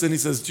looks and he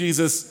says,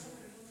 Jesus,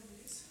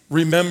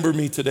 remember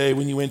me today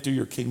when you enter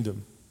your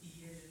kingdom.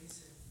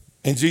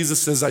 And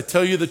Jesus says, I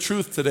tell you the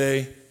truth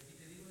today,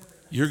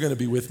 you're going to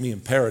be with me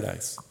in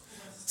paradise.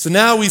 So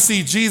now we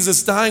see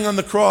Jesus dying on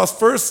the cross,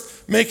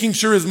 first making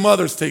sure his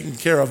mother's taken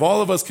care of.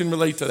 All of us can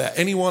relate to that.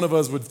 Any one of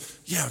us would,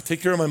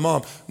 take care of my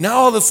mom. Now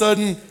all of a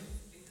sudden,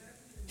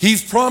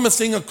 he's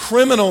promising a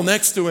criminal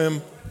next to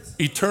him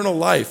eternal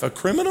life. A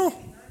criminal?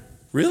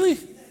 Really?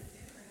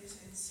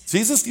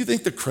 Jesus, do you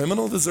think the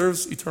criminal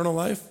deserves eternal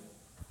life?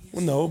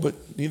 Well, no, but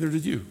neither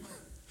did you.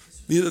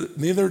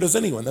 Neither does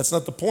anyone. That's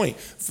not the point.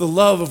 It's the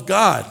love of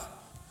God.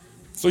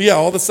 So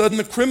all of a sudden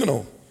the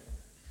criminal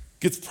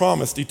gets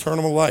promised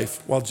eternal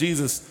life while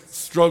Jesus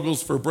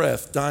struggles for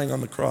breath, dying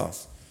on the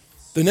cross.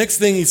 The next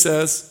thing he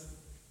says,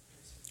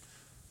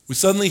 we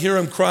suddenly hear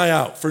him cry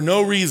out for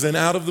no reason,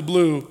 out of the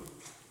blue,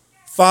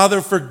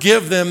 Father,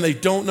 forgive them. They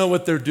don't know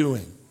what they're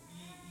doing.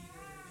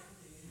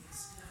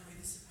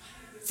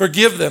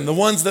 Forgive them, the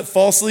ones that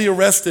falsely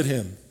arrested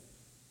him,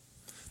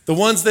 the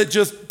ones that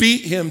just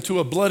beat him to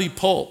a bloody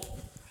pulp,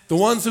 the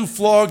ones who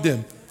flogged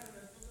him,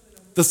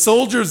 the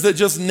soldiers that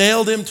just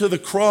nailed him to the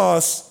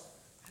cross,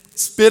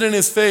 spit in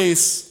his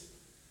face,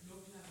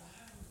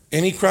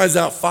 and he cries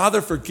out,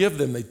 Father, forgive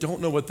them. They don't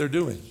know what they're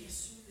doing.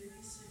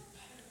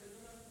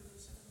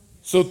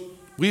 So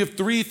we have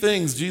three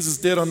things Jesus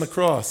did on the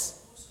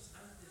cross,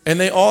 and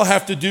they all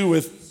have to do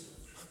with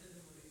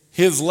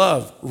his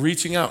love,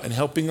 reaching out and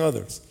helping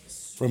others,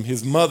 from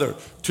his mother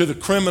to the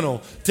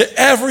criminal to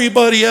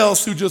everybody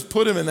else who just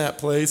put him in that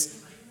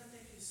place.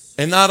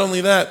 And not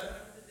only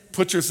that,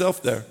 put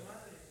yourself there.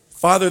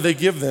 Father,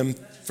 forgive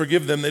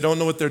them. They don't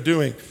know what they're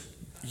doing.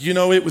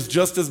 It was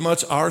just as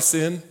much our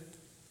sin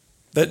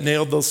that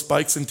nailed those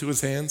spikes into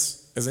his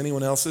hands as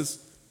anyone else's.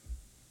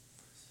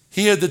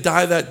 He had to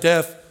die that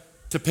death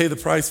to pay the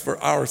price for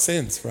our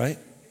sins, right?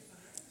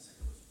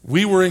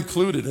 We were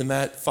included in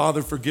that.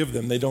 Father, forgive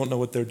them. They don't know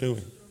what they're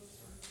doing.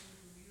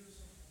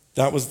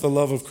 That was the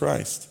love of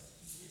Christ.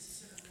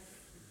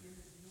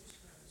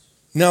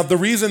 Now, the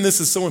reason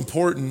this is so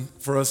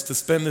important for us to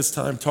spend this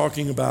time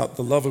talking about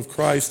the love of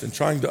Christ and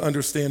trying to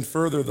understand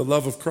further the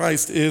love of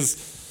Christ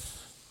is,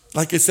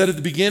 like I said at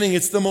the beginning,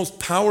 it's the most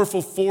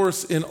powerful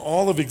force in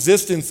all of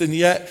existence, and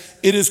yet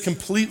it is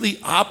completely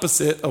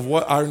opposite of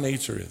what our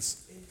nature is.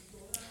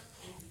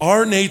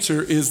 Our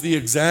nature is the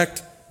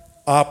exact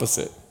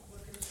opposite.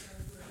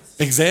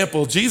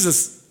 Example,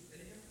 Jesus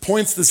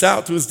points this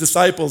out to his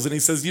disciples and he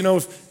says,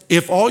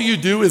 if all you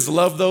do is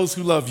love those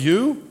who love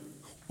you,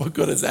 what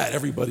good is that?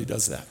 Everybody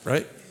does that,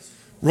 right?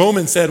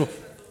 Romans said,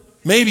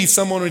 maybe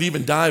someone would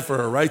even die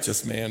for a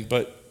righteous man,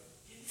 but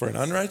for an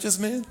unrighteous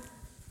man?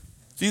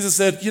 Jesus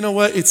said, you know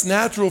what? It's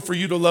natural for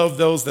you to love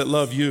those that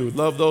love you,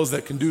 love those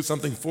that can do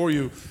something for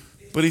you.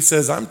 But he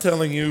says, I'm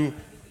telling you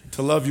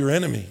to love your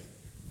enemy.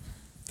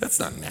 That's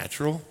not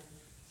natural.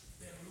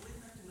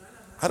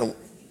 I don't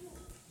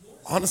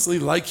honestly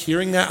like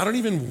hearing that. I don't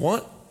even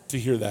want to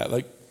hear that.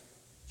 Like,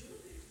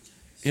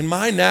 in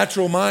my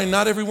natural mind,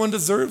 not everyone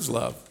deserves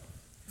love.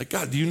 Like,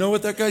 God, do you know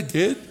what that guy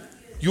did?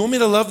 You want me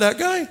to love that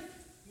guy?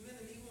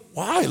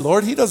 Why,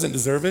 Lord? He doesn't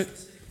deserve it.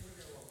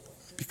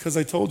 Because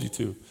I told you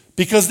to.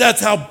 Because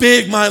that's how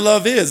big my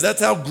love is.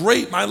 That's how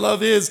great my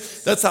love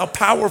is. That's how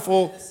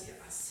powerful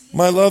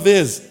my love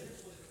is.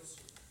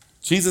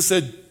 Jesus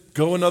said,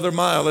 go another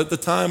mile. At the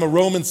time, a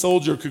Roman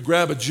soldier could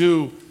grab a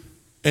Jew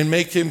and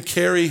make him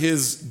carry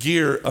his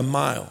gear a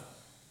mile.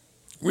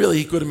 Really,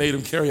 he could have made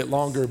him carry it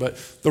longer, but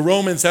the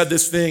Romans had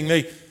this thing.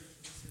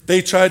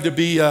 They tried to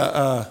be,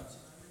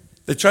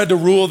 they tried to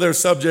rule their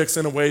subjects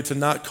in a way to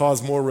not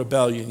cause more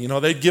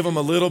rebellion. They'd give them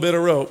a little bit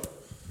of rope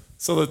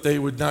so that they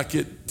would not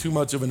get too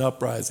much of an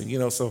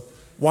uprising. So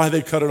why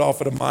they cut it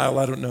off at a mile,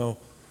 I don't know.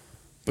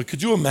 But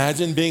could you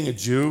imagine being a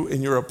Jew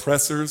and your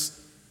oppressors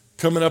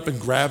coming up and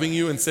grabbing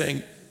you and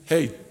saying,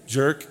 hey,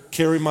 jerk,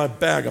 carry my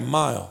bag a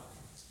mile?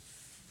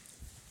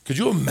 Could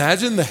you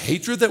imagine the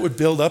hatred that would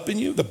build up in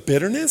you, the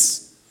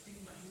bitterness?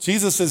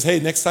 Jesus says,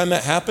 hey, next time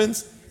that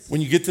happens, when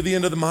you get to the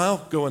end of the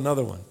mile, go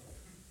another one.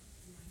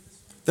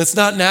 That's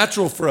not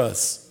natural for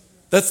us.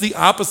 That's the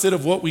opposite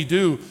of what we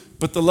do.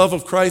 But the love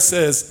of Christ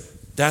says,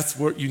 that's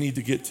where you need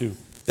to get to.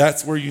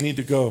 That's where you need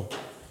to go.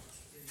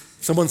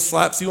 Someone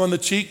slaps you on the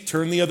cheek,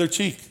 turn the other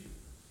cheek.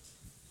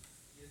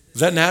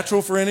 Is that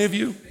natural for any of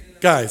you?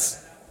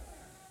 Guys,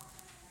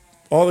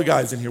 all the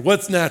guys in here,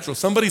 what's natural?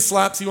 Somebody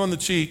slaps you on the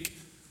cheek,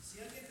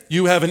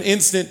 you have an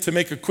instant to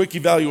make a quick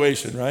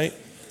evaluation, right?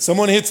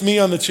 Someone hits me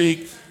on the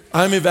cheek,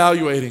 I'm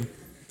evaluating.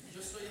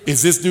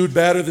 Is this dude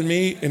better than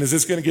me, and is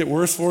this going to get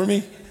worse for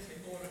me?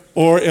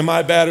 Or am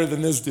I better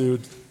than this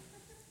dude?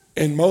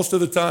 And most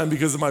of the time,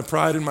 because of my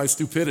pride and my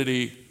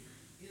stupidity,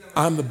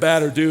 I'm the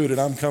badder dude and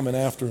I'm coming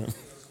after him.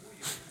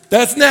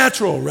 That's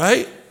natural,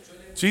 right?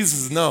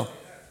 Jesus says, no.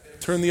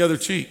 Turn the other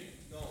cheek.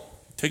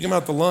 Take him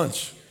out to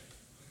lunch.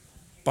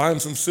 Buy him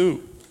some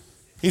soup.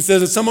 He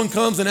says, if someone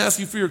comes and asks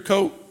you for your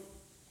coat,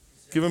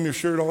 give him your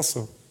shirt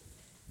also.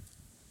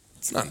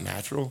 It's not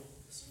natural.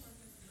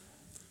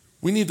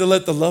 We need to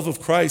let the love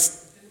of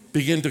Christ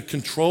begin to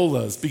control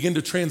us, begin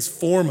to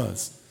transform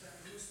us.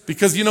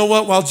 Because you know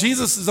what? While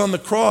Jesus is on the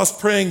cross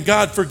praying,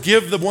 God,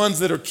 forgive the ones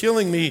that are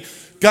killing me,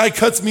 guy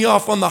cuts me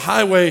off on the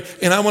highway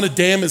and I want to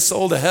damn his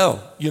soul to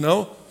hell,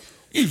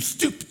 You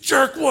stupid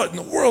jerk, what in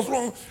the world's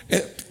wrong?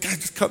 And the guy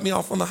just cut me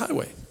off on the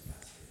highway.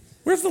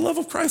 Where's the love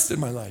of Christ in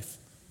my life?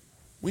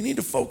 We need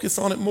to focus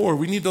on it more.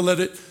 We need to let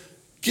it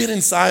get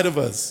inside of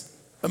us,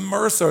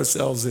 immerse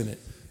ourselves in it.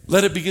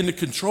 Let it begin to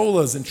control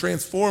us and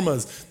transform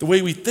us. The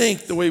way we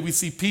think, the way we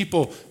see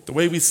people, the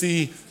way we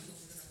see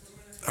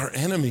our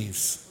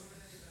enemies.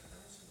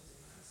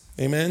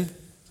 Amen?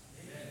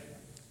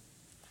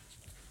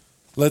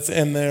 Let's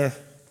end there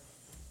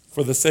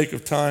for the sake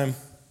of time.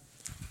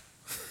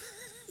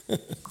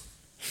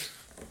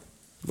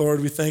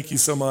 Lord, we thank you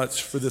so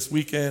much for this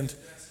weekend.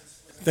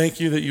 Thank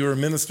you that you are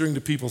ministering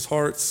to people's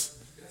hearts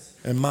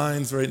and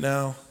minds right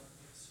now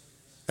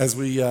as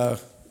we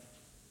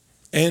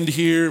end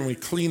here and we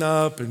clean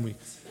up and we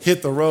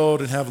hit the road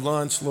and have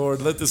lunch.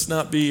 Lord, let this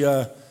not be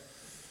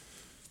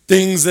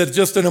things that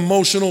just an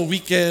emotional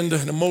weekend,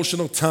 an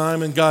emotional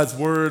time in God's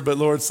word, but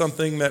Lord,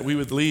 something that we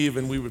would leave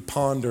and we would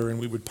ponder and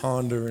we would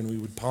ponder and we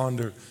would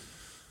ponder.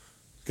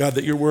 God,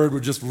 that your word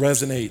would just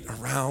resonate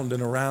around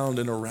and around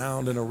and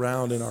around and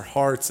around in our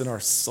hearts and our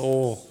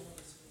soul.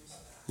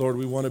 Lord,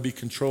 we want to be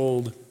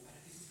controlled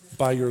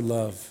by your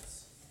love.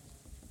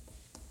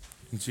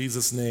 In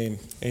Jesus' name,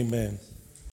 amen.